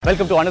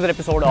Welcome to another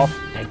episode of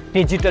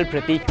The Digital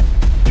Pratik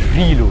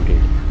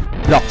Reloaded.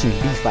 Blockchain,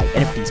 DeFi,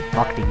 NFTs,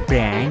 marketing,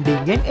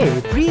 branding and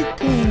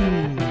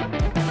everything.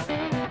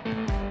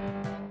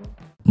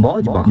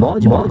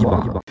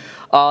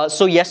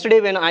 So yesterday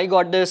when I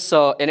got this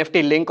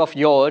NFT link of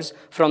yours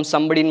from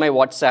somebody in my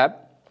WhatsApp,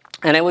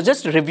 and I was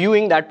just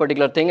reviewing that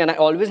particular thing, and I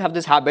always have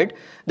this habit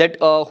that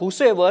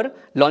whosoever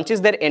launches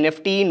their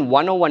NFT in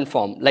 101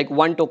 form, like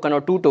 1 token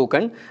or 2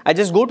 token, I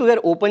just go to their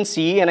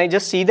OpenSea and I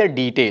just see their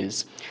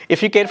details.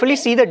 If you carefully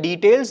see the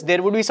details,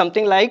 there would be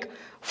something like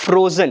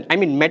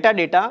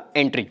metadata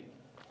entry.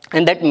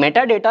 And that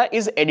metadata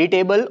is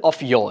editable of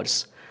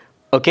yours.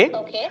 Okay?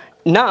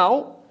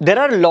 Now, there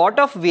are a lot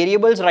of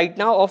variables right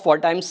now of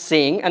what I'm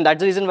saying, and that's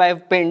the reason why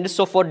I've pinned.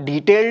 So for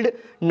detailed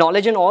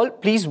knowledge and all,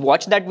 please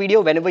watch that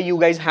video whenever you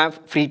guys have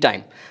free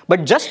time.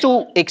 But just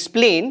to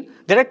explain,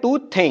 there are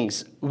two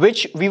things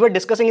which we were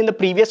discussing in the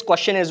previous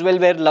question as well,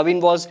 where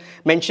Lavin was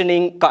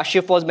mentioning,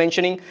 Kashif was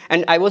mentioning,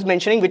 and I was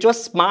mentioning, which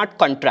was smart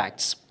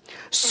contracts.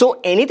 So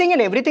anything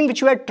and everything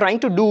which you are trying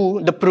to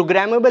do, the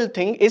programmable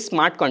thing is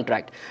smart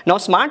contract. Now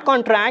smart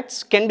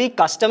contracts can be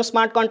custom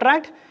smart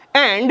contract,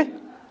 and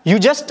you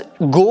just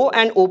go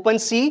and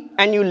OpenSea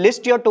and you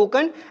list your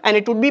token and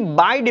it would be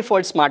by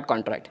default smart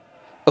contract.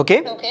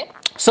 Okay.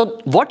 So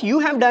what you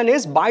have done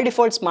is by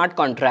default smart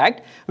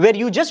contract, where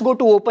you just go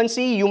to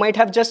OpenSea, you might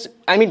have just,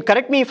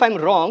 correct me if I'm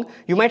wrong,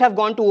 you might have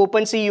gone to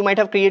OpenSea, you might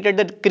have created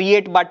the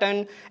create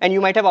button and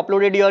you might have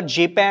uploaded your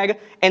JPEG,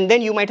 and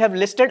then you might have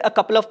listed a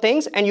couple of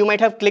things and you might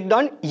have clicked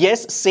on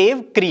yes,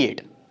 save,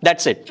 create.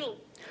 That's it. True.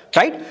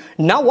 Right?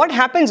 Now what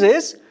happens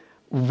is,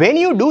 when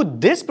you do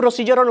this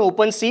procedure on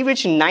OpenSea,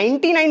 which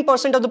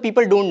 99% of the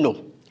people don't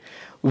know,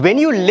 when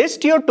you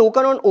list your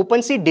token on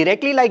OpenSea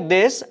directly like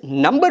this,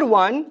 number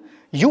one,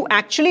 you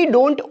actually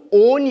don't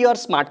own your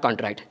smart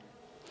contract.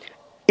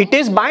 It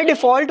is by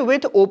default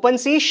with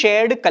OpenSea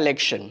shared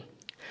collection.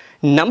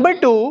 Number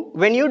two,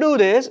 when you do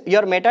this,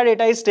 your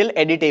metadata is still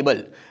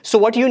editable. So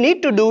what you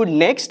need to do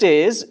next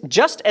is,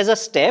 just as a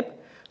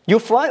step,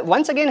 you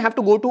once again have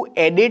to go to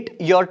edit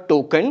your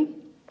token.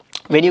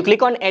 When you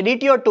click on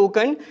edit your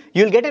token,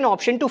 you'll get an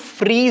option to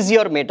freeze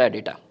your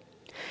metadata.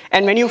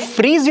 And when you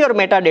freeze your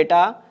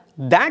metadata,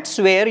 that's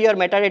where your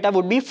metadata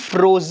would be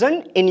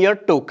frozen in your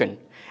token.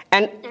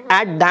 And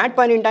at that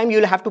point in time,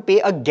 you'll have to pay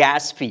a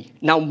gas fee.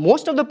 Now,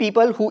 most of the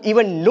people who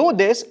even know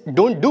this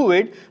don't do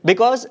it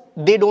because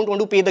they don't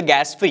want to pay the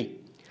gas fee.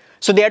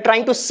 So they are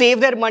trying to save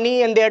their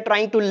money and they are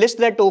trying to list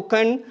their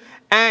token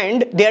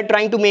and they are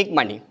trying to make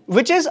money,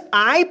 which is,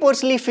 I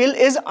personally feel,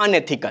 is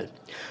unethical.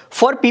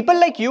 For people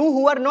like you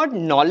who are not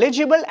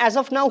knowledgeable as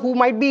of now, who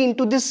might be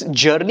into this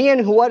journey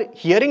and who are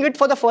hearing it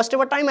for the first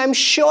ever time, I'm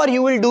sure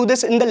you will do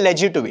this in the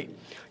legit way,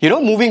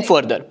 moving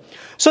further.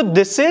 So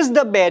this is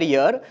the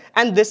barrier,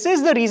 and this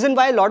is the reason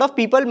why a lot of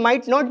people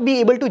might not be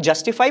able to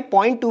justify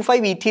 0.25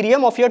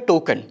 Ethereum of your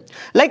token.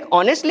 Like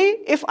honestly,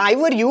 if I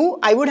were you,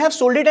 I would have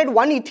sold it at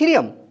 1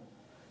 Ethereum.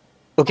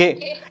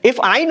 Okay. If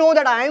I know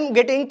that I am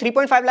getting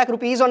 3.5 lakh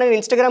rupees on an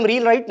Instagram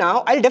reel right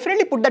now, I'll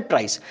definitely put that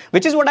price,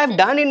 which is what I've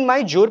done in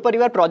my Jor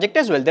Parivar project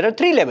as well. There are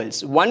 3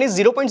 levels. One is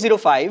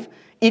 0.05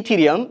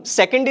 Ethereum,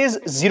 second is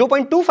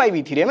 0.25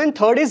 Ethereum, and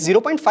third is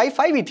 0.55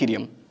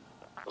 Ethereum.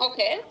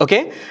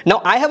 Okay.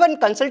 Now I have a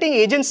consulting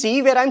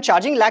agency where I'm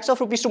charging lakhs of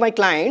rupees to my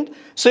client.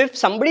 So if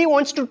somebody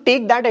wants to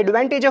take that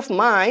advantage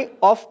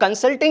of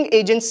consulting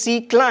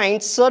agency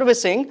client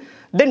servicing,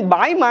 then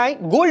buy my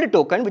gold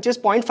token, which is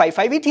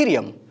 0.55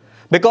 Ethereum.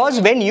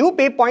 Because when you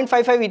pay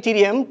 0.55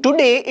 Ethereum,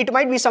 today it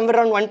might be somewhere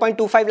around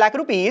 1.25 lakh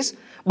rupees,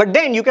 but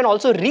then you can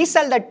also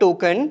resell that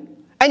token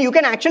and you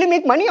can actually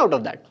make money out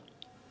of that.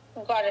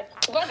 Got it.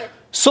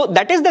 So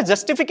that is the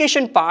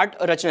justification part,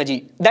 Rachna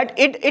ji, that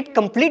it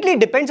completely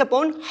depends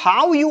upon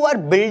how you are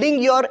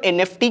building your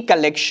NFT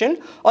collection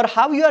or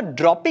how you are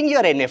dropping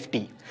your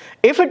NFT.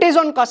 If it is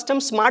on custom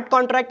smart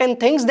contract and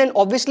things, then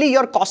obviously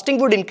your costing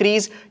would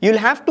increase. You'll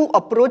have to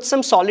approach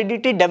some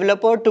Solidity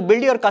developer to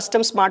build your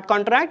custom smart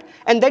contract,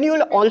 and then you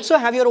will also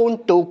have your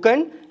own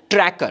token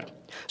tracker.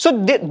 So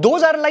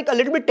those are like a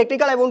little bit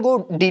technical. I won't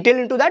go detail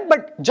into that,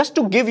 but just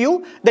to give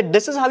you that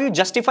this is how you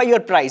justify your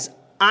price.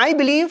 I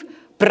believe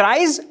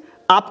price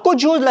आपको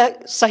जो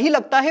सही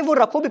लगता है वो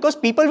रखो, because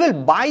people will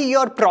buy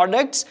your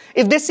products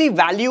if they see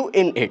value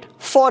in it,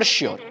 for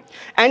sure.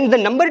 And the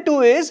number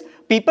two is,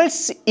 people,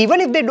 even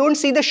if they don't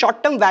see the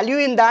short term value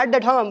in that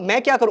हाँ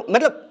मैं क्या करूँ,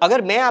 मतलब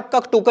अगर मैं आपका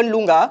token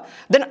लूँगा,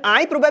 then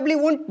I probably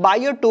won't buy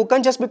your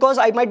token just because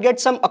I might get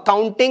some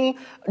accounting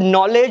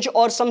knowledge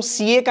or some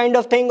CA kind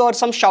of thing or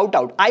some shout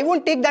out. I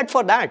won't take that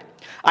for that.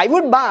 I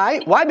would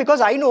buy. Why?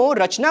 Because I know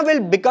Rachna will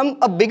become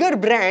a bigger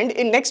brand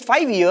in next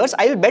 5 years.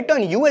 I will bet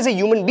on you as a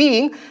human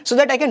being so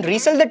that I can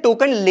resell the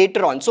token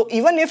later on. So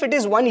even if it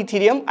is 1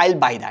 Ethereum, I'll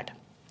buy that.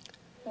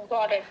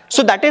 Got it.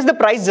 So that is the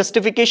price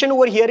justification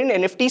over here in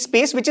NFT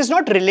space, which is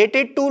not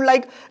related to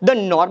like the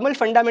normal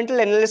fundamental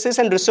analysis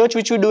and research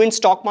which we do in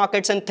stock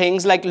markets and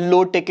things like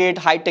low ticket,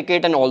 high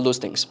ticket and all those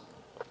things.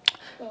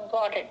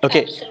 Got it.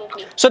 Okay.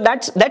 Absolutely. So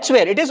that's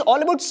where it is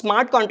all about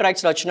smart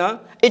contracts, Rachna.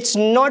 It's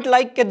not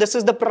like this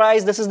is the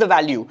price, this is the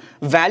value.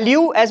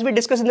 Value, as we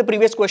discussed in the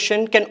previous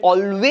question, can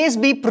always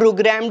be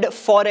programmed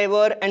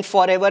forever and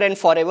forever and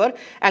forever.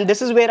 And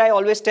this is where I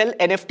always tell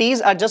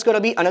NFTs are just going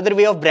to be another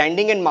way of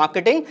branding and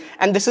marketing.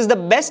 And this is the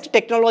best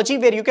technology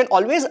where you can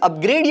always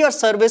upgrade your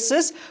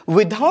services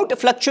without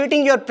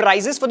fluctuating your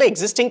prices for the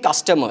existing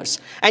customers.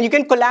 And you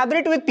can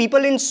collaborate with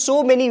people in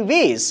so many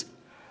ways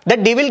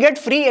that they will get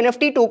free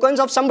NFT tokens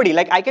of somebody.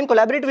 Like I can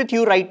collaborate with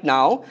you right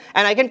now,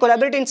 and I can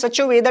collaborate in such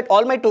a way that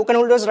all my token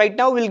holders right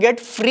now will get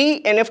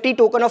free NFT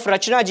token of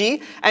Rachna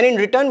ji, and in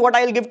return what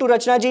I'll give to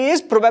Rachna ji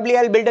is probably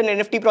I'll build an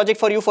NFT project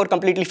for you for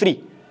completely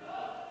free.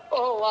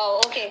 Oh,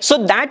 wow. Okay.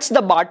 So that's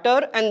the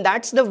barter, and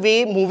that's the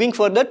way moving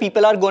further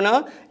people are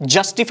gonna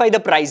justify the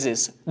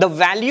prices. The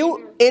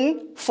value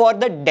in for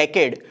the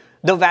decade,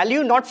 the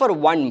value not for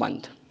 1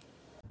 month.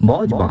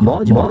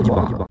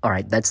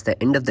 Alright, that's the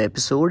end of the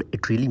episode.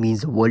 It really means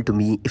the world to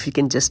me if you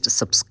can just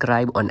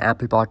subscribe on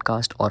Apple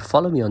Podcast or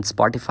follow me on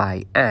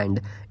Spotify.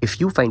 And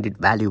if you find it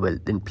valuable,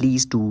 then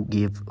please do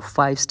give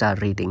 5-star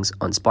ratings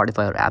on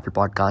Spotify or Apple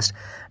Podcast.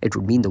 It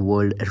would mean the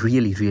world.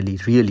 Really, really,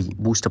 really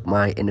boost up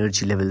my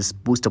energy levels,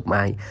 boost up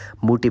my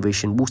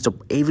motivation, boost up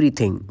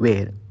everything,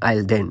 where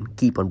I'll then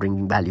keep on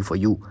bringing value for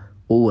you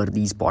over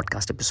these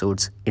podcast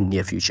episodes in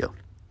near future.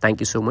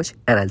 Thank you so much,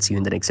 and I'll see you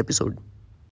in the next episode.